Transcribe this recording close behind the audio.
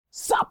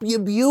You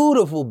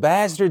beautiful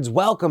bastards.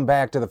 Welcome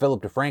back to the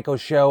Philip DeFranco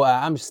Show.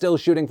 I'm still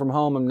shooting from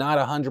home. I'm not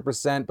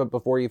 100%, but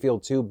before you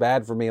feel too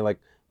bad for me,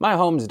 my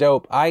home's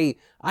dope. I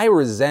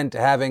resent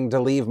having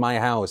to leave my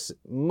house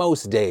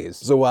most days.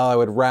 So while I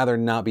would rather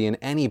not be in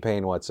any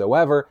pain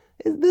whatsoever,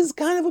 this is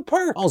kind of a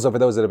perk. Also, for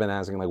those that have been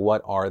asking,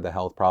 what are the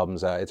health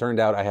problems? It turned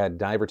out I had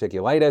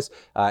diverticulitis,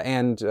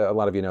 and a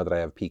lot of you know that I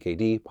have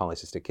PKD,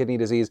 polycystic kidney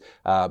disease.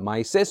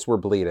 My cysts were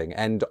bleeding,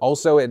 and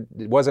also it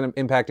wasn't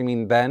impacting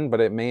me then, but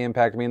it may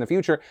impact me in the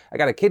future. I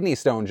got a kidney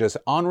stone just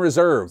on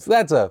reserve.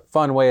 That's a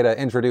fun way to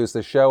introduce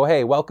the show.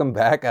 Hey, welcome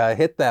back.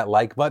 Hit that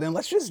like button.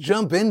 Let's just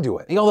jump into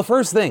it. Y'all, the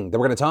first thing that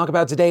we're going to talk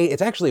about today,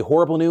 it's actually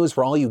horrible news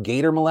for all you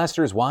gator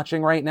molesters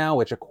watching right now,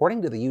 which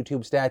according to the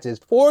YouTube stats is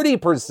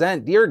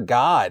 40%. Dear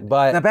God.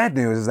 But the bad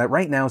news is that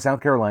right now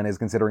South Carolina is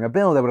considering a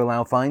bill that would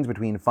allow fines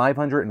between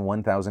 $500 and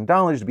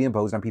 $1,000 to be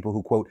imposed on people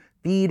who, quote,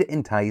 feed,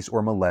 entice,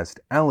 or molest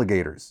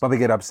alligators. But they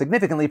get up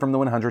significantly from the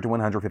 $100 to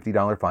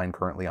 $150 fine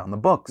currently on the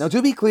books. Now,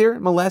 to be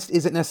clear, molest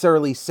isn't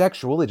necessarily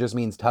sexual. It just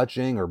means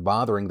touching or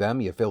bothering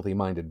them, you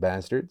filthy-minded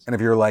bastards. And if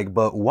you're like,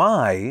 but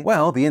why?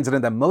 Well, the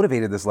incident that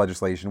motivated this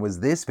legislation was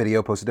this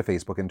video posted to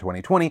Facebook in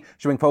 2020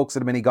 showing folks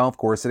at a mini golf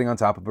course sitting on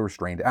top of a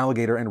restrained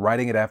alligator and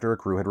riding it after a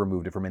crew had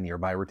removed it from a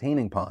nearby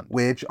retaining pond,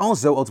 which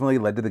also ultimately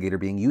led to the gator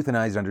being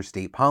euthanized under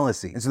state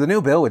policy. And so the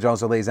new bill, which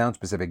also lays out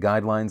specific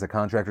guidelines that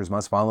contractors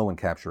must follow when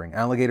capturing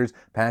alligators,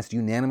 passed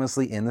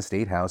unanimously in the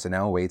State House and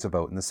now awaits a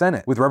vote in the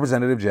Senate, with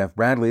Representative Jeff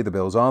Bradley, the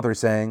bill's author,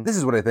 saying, "This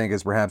is what I think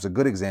is perhaps a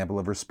good example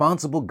of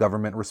responsible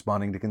government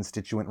responding to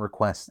constituent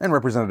requests," and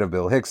Representative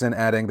Bill Hickson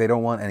adding they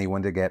don't want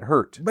anyone to get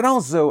hurt. But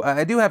also,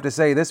 I do have to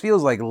say, this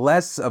feels like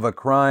less of a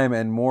crime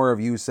and more of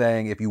you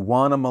saying, if you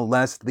want to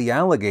molest the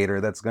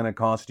alligator, that's going to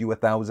cost you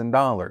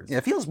 $1,000.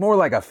 It feels more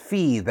like a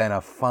fee than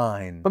a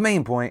fine. But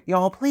main point,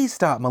 y'all, please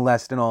stop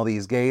molesting all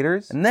these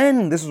gators. And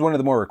then, this was one of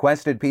the more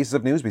requested pieces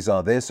of news. We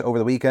saw this over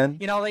the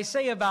weekend. You know, they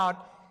say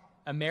about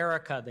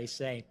America, they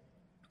say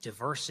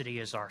diversity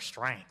is our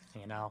strength,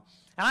 And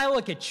I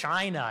look at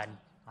China and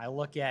I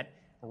look at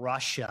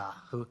Russia.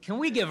 Can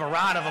we give a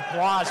round of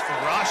applause for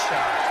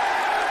Russia?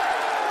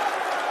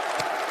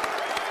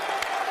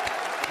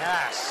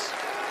 Yes.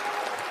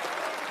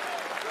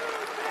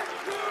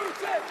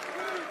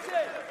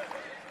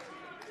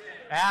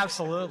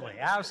 Absolutely,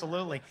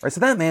 absolutely. All right,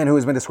 so that man who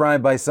has been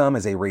described by some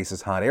as a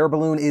racist hot air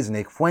balloon is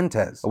Nick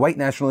Fuentes, a white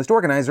nationalist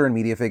organizer and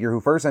media figure who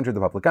first entered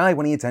the public eye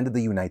when he attended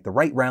the Unite the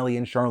Right rally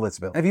in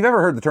Charlottesville. And if you've ever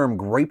heard the term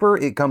graper,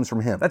 it comes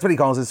from him. That's what he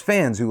calls his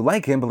fans, who,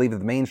 like him, believe that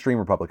the mainstream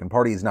Republican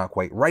Party is not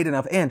quite right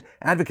enough and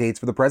advocates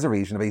for the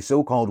preservation of a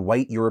so-called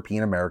white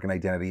European American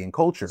identity and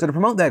culture. So to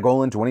promote that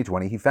goal in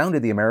 2020, he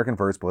founded the American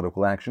First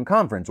Political Action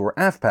Conference, or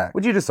AFPAC,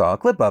 which you just saw a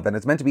clip of, and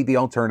it's meant to be the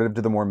alternative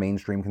to the more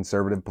mainstream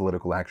Conservative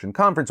Political Action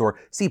Conference, or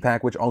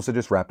CPAC, which also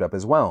just wrapped up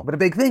as well. But a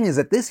big thing is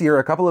that this year,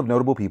 a couple of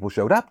notable people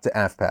showed up to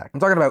AFPAC. I'm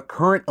talking about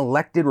current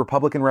elected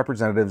Republican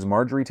representatives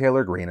Marjorie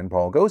Taylor Greene and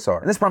Paul Gosar.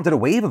 And this prompted a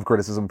wave of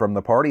criticism from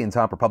the party and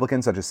top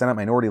Republicans such as Senate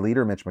Minority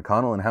Leader Mitch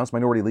McConnell and House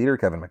Minority Leader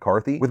Kevin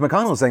McCarthy, with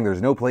McConnell saying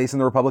there's no place in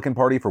the Republican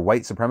Party for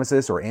white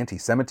supremacists or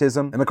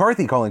anti-Semitism, and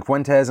McCarthy calling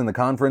Fuentes and the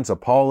conference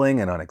appalling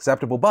and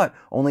unacceptable, but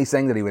only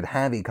saying that he would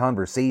have a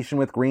conversation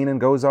with Greene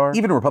and Gosar.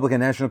 Even Republican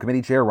National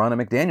Committee Chair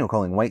Ronna McDaniel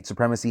calling white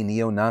supremacy,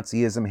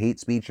 neo-Nazism, hate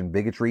speech, and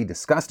bigotry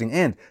disgusting,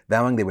 and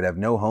vowing they would have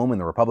no home in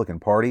the Republican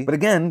Party, but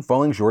again,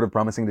 falling short of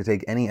promising to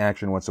take any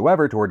action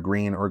whatsoever toward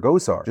Greene or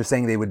Gosar, just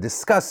saying they would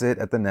discuss it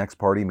at the next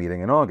party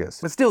meeting in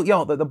August. But still,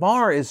 y'all, the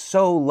bar is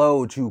so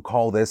low to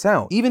call this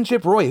out. Even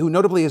Chip Roy, who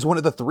notably is one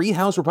of the 3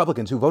 House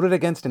Republicans who voted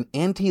against an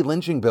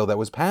anti-lynching bill that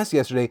was passed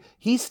yesterday,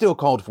 he still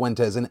called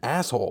Fuentes an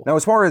asshole. Now,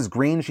 as far as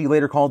Greene, she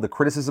later called the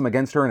criticism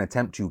against her an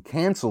attempt to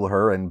cancel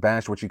her and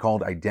bash what she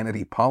called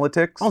identity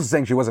politics, also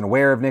saying she wasn't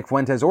aware of Nick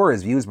Fuentes or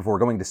his views before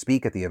going to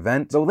speak at the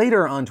event, though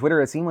later on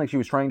Twitter it seemed like she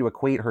was trying to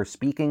equate her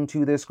speaking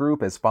to this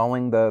group as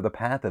following the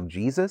path of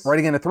Jesus.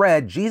 Writing in a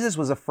thread, Jesus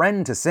was a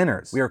friend to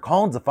sinners. We are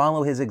called to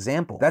follow his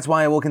example. That's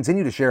why I will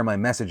continue to share my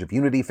message of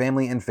unity,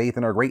 family, and faith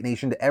in our great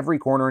nation to every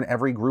corner and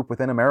every group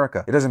within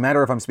America. It doesn't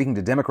matter if I'm speaking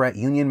to Democrat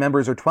union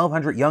members or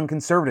 1,200 young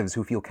conservatives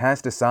who feel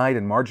cast aside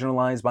and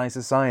marginalized by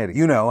society.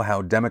 You know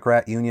how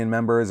Democrat union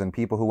members and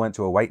people who went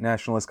to a white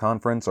nationalist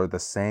conference are the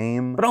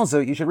same. But also,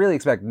 you should really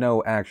expect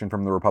no action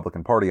from the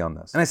Republican Party on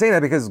this. And I say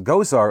that because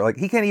Gosar,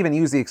 he can't even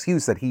use the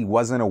excuse that he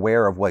wasn't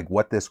aware of,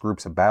 what this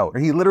group's about.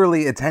 He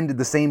literally attended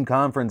the same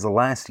conference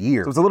last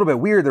year. So it's a little bit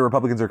weird that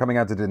Republicans are coming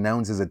out to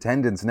denounce his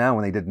attendance now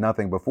when they did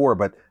nothing before,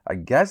 but I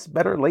guess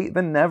better late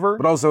than never.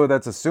 But also,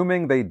 that's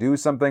assuming they do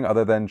something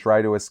other than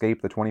try to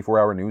escape the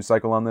 24-hour news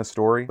cycle on this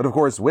story. But of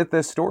course, with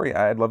this story,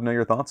 I'd love to know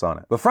your thoughts on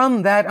it. But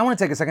from that, I want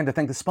to take a second to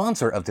thank the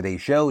sponsor of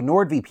today's show,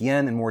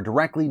 NordVPN, and more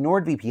directly,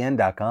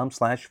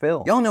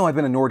 nordvpn.com/Phil. Y'all know I've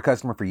been a Nord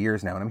customer for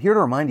years now, and I'm here to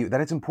remind you that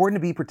it's important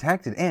to be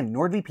protected, and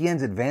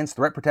NordVPN's advanced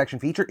threat protection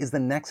feature is the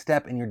next step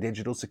step in your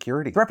digital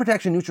security. Threat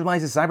protection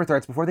neutralizes cyber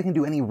threats before they can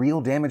do any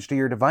real damage to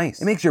your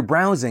device. It makes your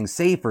browsing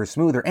safer,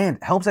 smoother, and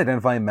helps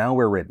identify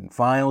malware-ridden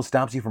files,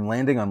 stops you from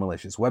landing on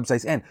malicious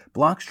websites, and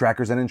blocks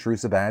trackers and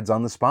intrusive ads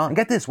on the spot. And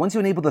get this, once you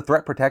enable the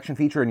threat protection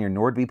feature in your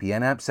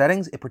NordVPN app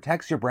settings, it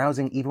protects your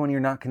browsing even when you're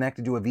not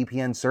connected to a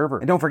VPN server.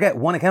 And don't forget,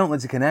 one account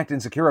lets you connect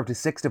and secure up to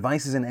 6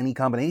 devices in any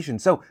combination,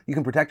 so you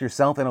can protect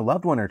yourself and a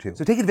loved one or two.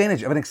 So take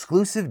advantage of an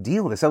exclusive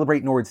deal to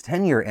celebrate Nord's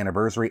 10-year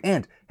anniversary,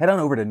 and head on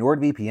over to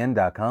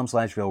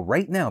nordvpn.com/Phil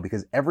right now,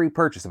 because every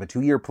purchase of a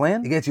 2-year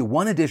plan, it gets you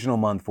 1 additional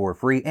month for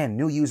free, and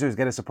new users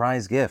get a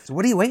surprise gift. So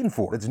what are you waiting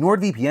for? That's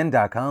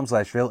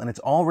nordvpn.com/Phil, and it's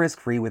all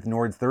risk-free with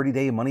Nord's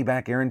 30-day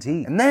money-back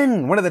guarantee. And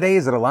then, one of the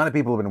days that a lot of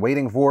people have been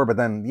waiting for, but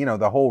then,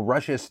 the whole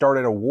Russia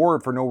started a war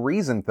for no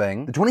reason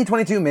thing, the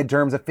 2022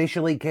 midterms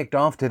officially kicked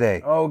off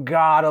today. Oh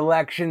god,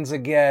 elections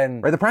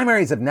again. Right, the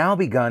primaries have now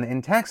begun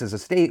in Texas, a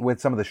state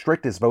with some of the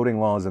strictest voting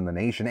laws in the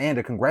nation, and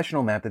a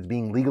congressional map that's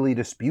being legally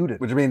disputed.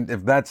 Which, I mean,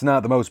 if that's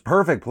not the most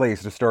perfect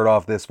place to start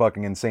off this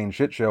fucking insane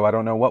shit show, I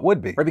don't know what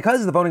would be. Right,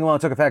 because the voting law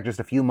took effect just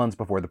a few months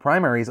before the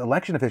primaries,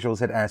 election officials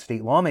had asked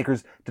state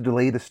lawmakers to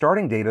delay the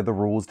starting date of the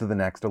rules to the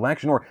next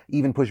election, or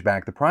even push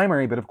back the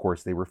primary, but of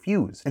course they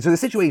refused. And so the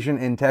situation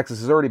in Texas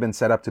has already been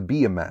set up to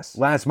be a mess.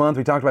 Last month,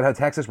 we talked about how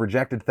Texas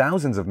rejected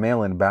thousands of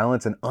mail-in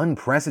ballots, an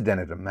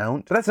unprecedented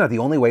amount. But that's not the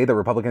only way that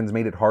Republicans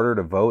made it harder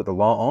to vote. The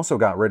law also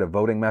got rid of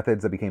voting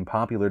methods that became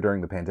popular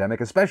during the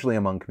pandemic, especially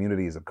among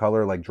communities of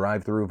color, like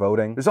drive-through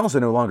voting. There's also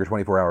no longer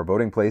 24-hour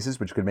voting places,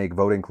 which could make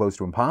voting close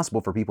to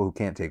impossible for people who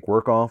can't take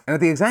work off. And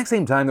at the exact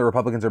same time that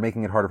Republicans are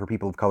making it harder for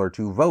people of color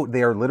to vote,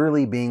 they are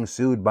literally being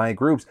sued by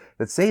groups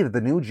that say that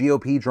the new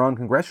GOP-drawn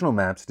congressional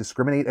maps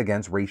discriminate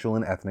against racial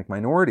and ethnic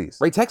minorities.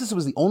 Right, Texas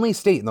was the only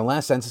state in the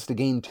last census to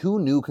gain 2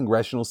 new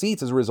congressional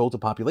seats as a result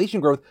of population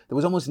growth that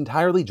was almost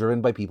entirely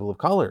driven by people of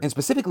color, and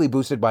specifically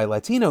boosted by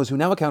Latinos, who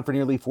now account for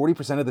nearly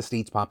 40% of the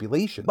state's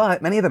population.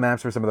 But many of the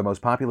maps for some of the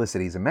most populous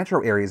cities and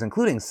metro areas,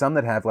 including some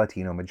that have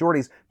Latino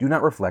majorities, do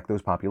not reflect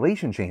those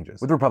population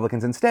changes, with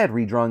Republicans instead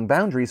redrawing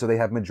boundaries so they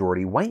have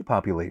majority white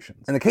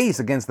populations. And the case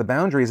against the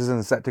boundaries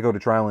isn't set to go to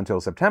trial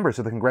until September,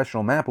 so the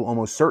congressional map will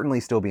almost certainly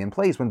still be in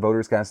place when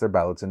voters cast their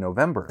ballots in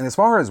November. And as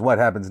far as what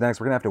happens next,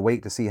 we're gonna have to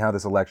wait to see how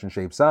this election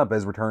shapes up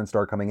as returns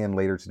start coming in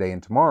later today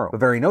and tomorrow. But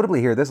very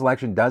notably here, this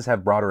election does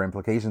have broader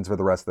implications for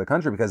the rest of the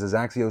country, because as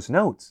Axios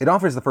notes, it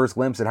offers the first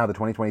glimpse at how the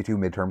 2022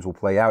 midterms will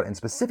play out, and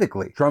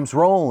specifically Trump's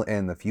role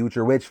in the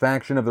future, which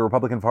faction of the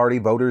Republican Party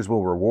voters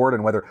will reward,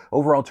 and whether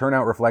overall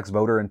turnout reflects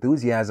voter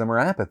enthusiasm or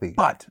apathy.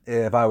 But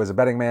if I was a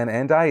betting man,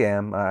 and I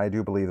am, I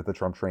do believe that the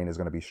Trump train is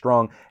going to be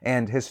strong,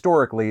 and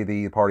historically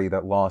the party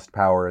that lost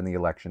power in the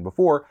election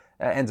before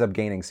ends up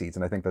gaining seats,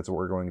 and I think that's what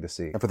we're going to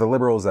see. And for the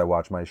liberals that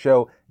watch my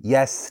show,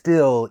 yes,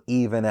 still,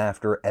 even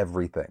after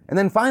everything. And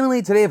then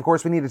finally, today, of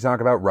course, we need to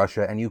talk about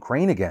Russia and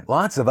Ukraine again.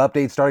 Lots of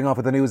updates, starting off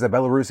with the news that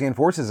Belarusian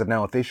forces have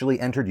now officially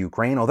entered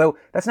Ukraine, although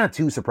that's not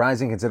too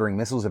surprising considering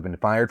missiles have been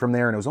fired from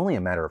there, and it was only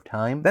a matter of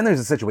time. Then there's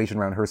the situation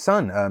around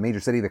Kherson, a major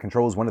city that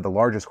controls one of the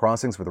largest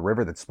crossings for the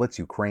river that splits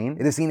Ukraine.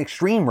 It has seen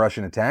extreme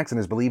Russian attacks and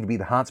is believed to be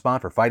the hotspot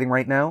for fighting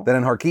right now. Then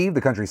in Kharkiv,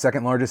 the country's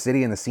second largest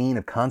city and the scene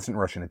of constant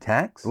Russian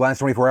attacks. The last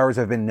 24 hours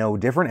have been no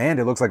different, and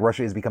it looks like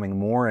Russia is becoming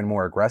more and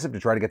more aggressive to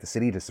try to get the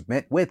city to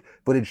submit, with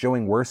footage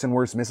showing worse and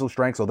worse missile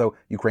strikes, although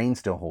Ukraine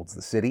still holds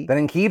the city. Then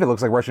in Kyiv, it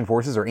looks like Russian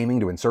forces are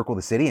aiming to encircle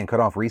the city and cut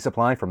off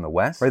resupply from the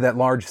west. Right, that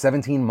large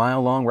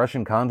 17-mile-long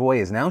Russian convoy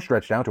is now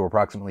stretched out to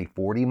approximately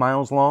 40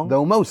 miles long,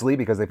 though mostly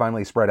because they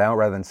finally spread out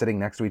rather than sitting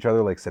next to each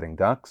other like sitting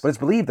ducks. But it's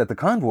believed that the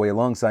convoy,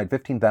 alongside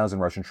 15,000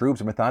 Russian troops,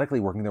 are methodically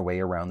working their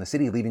way around the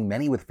city, leaving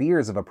many with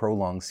fears of a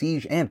prolonged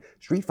siege and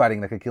street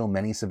fighting that could kill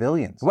many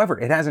civilians. However,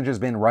 it hasn't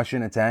just been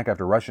Russian attack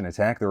after Russian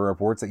attack. There are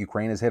reports that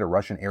Ukraine has hit a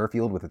Russian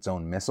airfield with its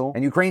own missile,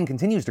 and Ukraine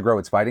continues to grow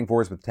its fighting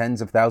force, with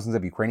tens of thousands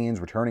of Ukrainians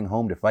returning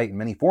home to fight and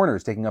many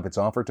foreigners taking up its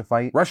offer to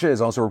fight. Russia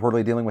is also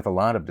reportedly dealing with a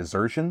lot of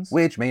desertions,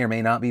 which may or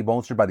may not be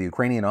bolstered by the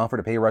Ukrainian offer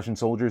to pay Russian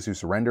soldiers who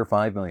surrender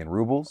 5 million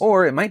rubles,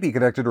 or it might be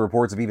connected to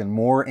reports of even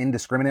more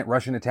indiscriminate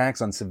Russian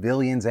attacks on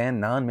civilians and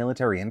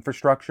non-military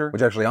infrastructure,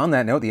 which actually, on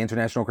that note, the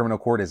International Criminal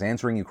Court is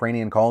answering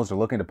Ukrainian calls to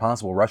look into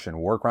possible Russian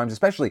war crimes,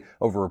 especially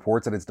over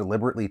reports that it's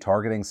deliberately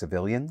targeting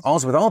civilians.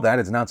 Also, with all that,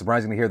 it's not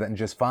surprising to hear that in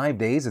just 5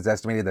 days, it's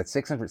estimated that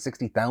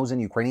 660,000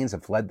 Ukrainians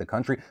have fled the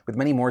country, with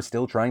many more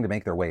still trying to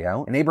make their way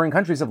out. And neighboring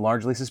countries have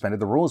largely suspended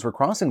the rules for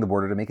crossing the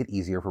border to make it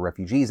easier for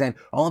refugees, and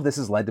all of this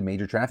has led to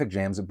major traffic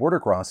jams at border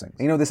crossings.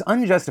 This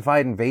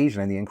unjustified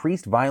invasion and the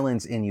increased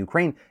violence in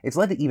Ukraine, it's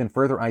led to even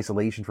further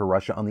isolation for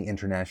Russia on the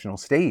international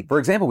stage. For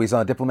example, we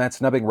saw diplomats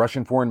snubbing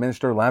Russian Foreign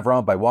Minister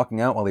Lavrov by walking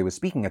out while he was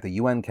speaking at the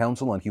UN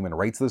Council on Human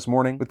Rights this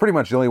morning, with pretty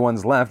much the only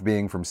ones left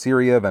being from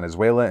Syria,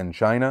 Venezuela, and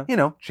China.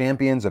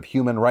 Champions of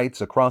human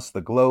rights across the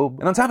the globe.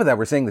 And on top of that,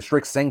 we're seeing the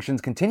strict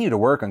sanctions continue to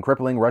work on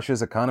crippling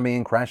Russia's economy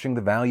and crashing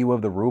the value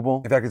of the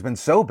ruble. In fact, it's been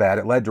so bad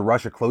it led to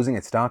Russia closing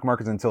its stock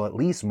markets until at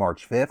least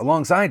March 5th,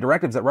 alongside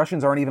directives that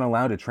Russians aren't even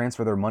allowed to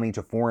transfer their money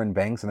to foreign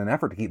banks in an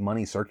effort to keep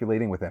money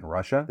circulating within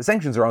Russia. The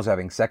sanctions are also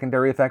having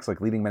secondary effects, like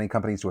leading many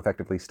companies to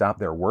effectively stop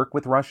their work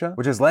with Russia,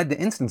 which has led to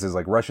instances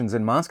like Russians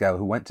in Moscow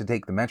who went to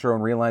take the metro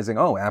and realizing,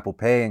 oh, Apple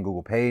Pay and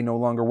Google Pay no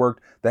longer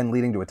worked, then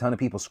leading to a ton of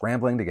people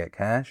scrambling to get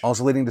cash,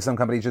 also leading to some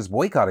companies just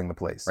boycotting the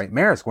place. Right?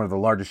 Maersk, one of the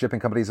largest shipping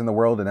companies in the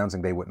world,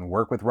 announcing they wouldn't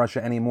work with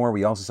Russia anymore.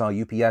 We also saw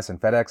UPS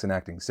and FedEx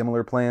enacting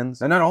similar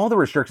plans. Now, not all the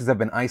restrictions have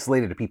been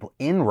isolated to people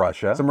in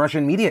Russia. Some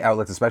Russian media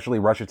outlets, especially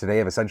Russia Today,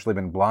 have essentially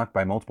been blocked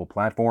by multiple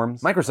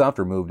platforms. Microsoft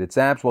removed its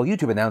apps, while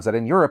YouTube announced that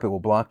in Europe it will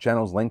block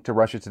channels linked to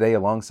Russia Today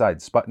alongside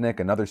Sputnik,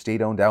 another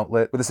state-owned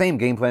outlet, with the same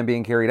game plan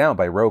being carried out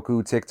by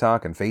Roku,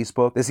 TikTok, and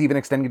Facebook. This even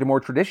extending to more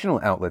traditional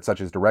outlets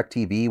such as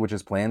DirecTV, which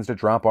has plans to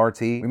drop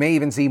RT. We may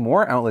even see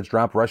more outlets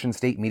drop Russian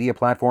state media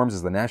platforms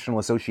as the National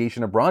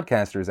Association of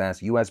Broadcasters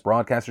asks U.S.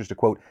 broadcasters to,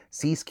 quote,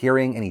 cease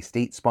carrying any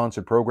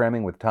state-sponsored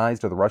programming with ties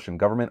to the Russian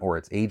government or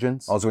its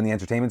agents. Also in the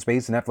entertainment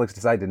space, Netflix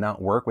decided to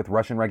not work with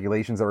Russian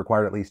regulations that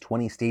required at least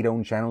 20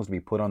 state-owned channels to be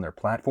put on their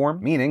platform,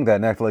 meaning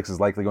that Netflix is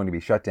likely going to be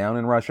shut down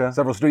in Russia.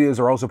 Several studios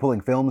are also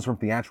pulling films from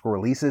theatrical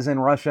releases in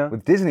Russia,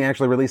 with Disney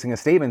actually releasing a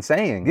statement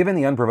saying, given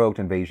the unprovoked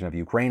invasion of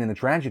Ukraine and the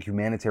tragic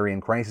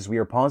humanitarian crisis, we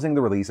are pausing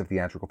the release of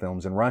theatrical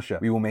films in Russia.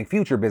 We will make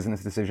future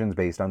business decisions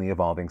based on the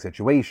evolving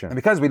situation. And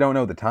because we don't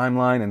know the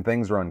timeline and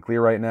things are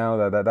unclear right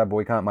now, that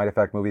boycott might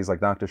affect movies like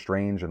Doctor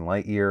Strange and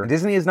Lightyear. And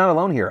Disney is not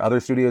alone here. Other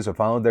studios have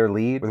followed their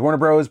lead, with Warner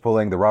Bros.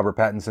 Pulling the Robert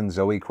Pattinson,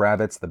 Zoe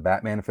Kravitz, the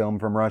Batman film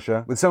from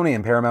Russia, with Sony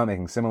and Paramount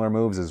making similar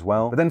moves as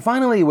well. But then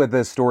finally with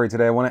this story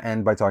today, I want to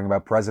end by talking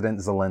about President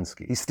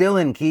Zelensky. He's still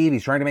in Kyiv.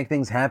 He's trying to make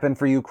things happen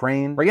for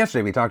Ukraine. Right,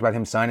 yesterday we talked about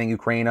him signing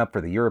Ukraine up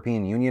for the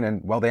European Union,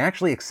 and well, they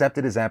actually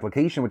accepted his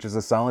application, which is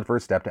a solid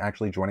first step to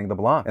actually joining the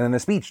bloc. And in a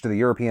speech to the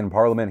European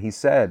Parliament, he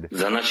said,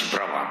 "За наші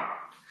права,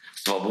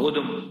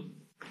 свободу,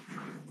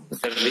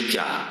 за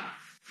життя.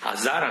 А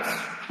зараз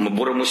ми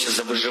боремося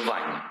за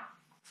виживання.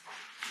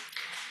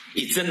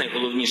 І це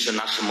найголовніша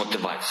наша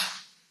мотивація.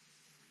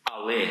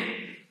 Але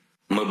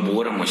ми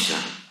боремося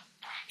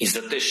і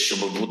за те,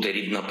 щоб бути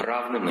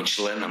рівноправними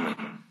членами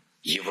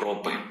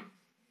Європи.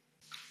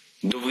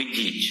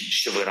 Доведіть,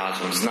 що ви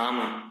разом з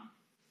нами.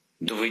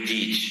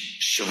 Доведіть,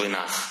 що ви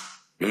нас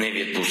не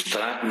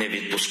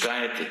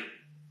відпускаєте.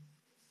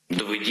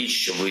 Доведіть,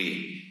 що ви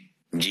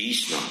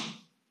дійсно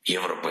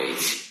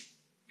європейці.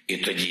 І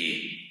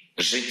тоді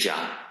життя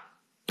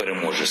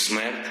переможе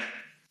смерть,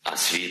 а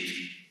світ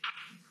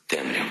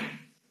темряву.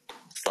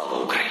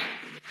 Слава Україні!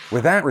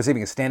 With that,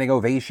 receiving a standing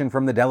ovation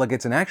from the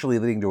delegates and actually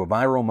leading to a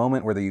viral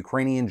moment where the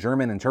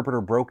Ukrainian-German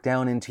interpreter broke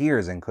down in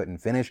tears and couldn't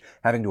finish,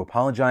 having to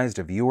apologize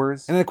to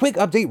viewers. And a quick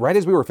update right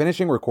as we were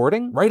finishing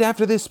recording, right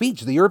after this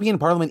speech, the European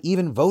Parliament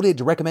even voted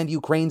to recommend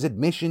Ukraine's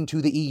admission to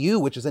the EU,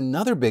 which is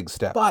another big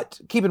step. But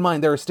keep in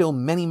mind, there are still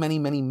many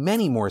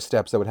more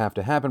steps that would have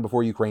to happen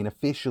before Ukraine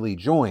officially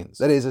joins.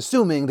 That is,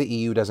 assuming the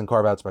EU doesn't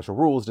carve out special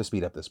rules to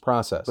speed up this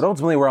process. But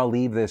ultimately, where I'll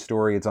leave this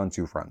story, it's on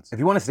two fronts. If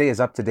you want to stay as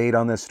up to date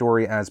on this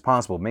story as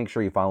possible, make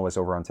sure you follow us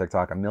over on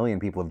TikTok. 1 million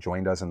people have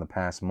joined us in the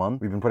past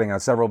month. We've been putting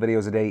out several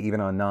videos a day, even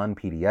on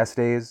non-PDS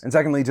days. And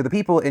secondly, to the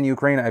people in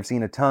Ukraine, I've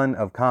seen a ton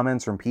of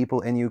comments from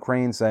people in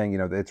Ukraine saying,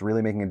 that it's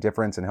really making a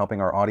difference in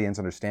helping our audience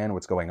understand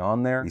what's going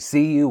on there. We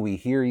see you, we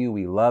hear you,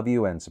 we love you,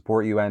 and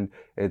support you, and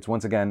it's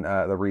once again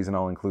the reason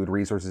I'll include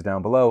resources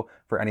down below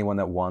for anyone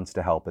that wants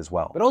to help as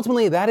well. But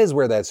ultimately, that is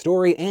where that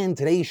story and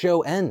today's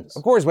show ends.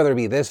 Of course, whether it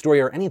be this story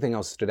or anything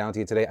else that stood out to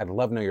you today, I'd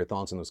love to know your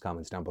thoughts in those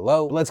comments down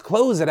below. But let's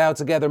close it out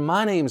together.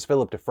 My name's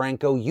Philip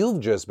DeFranco.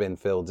 You've just been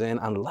filled in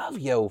on Love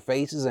Yo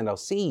Faces, and I'll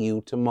see you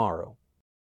tomorrow.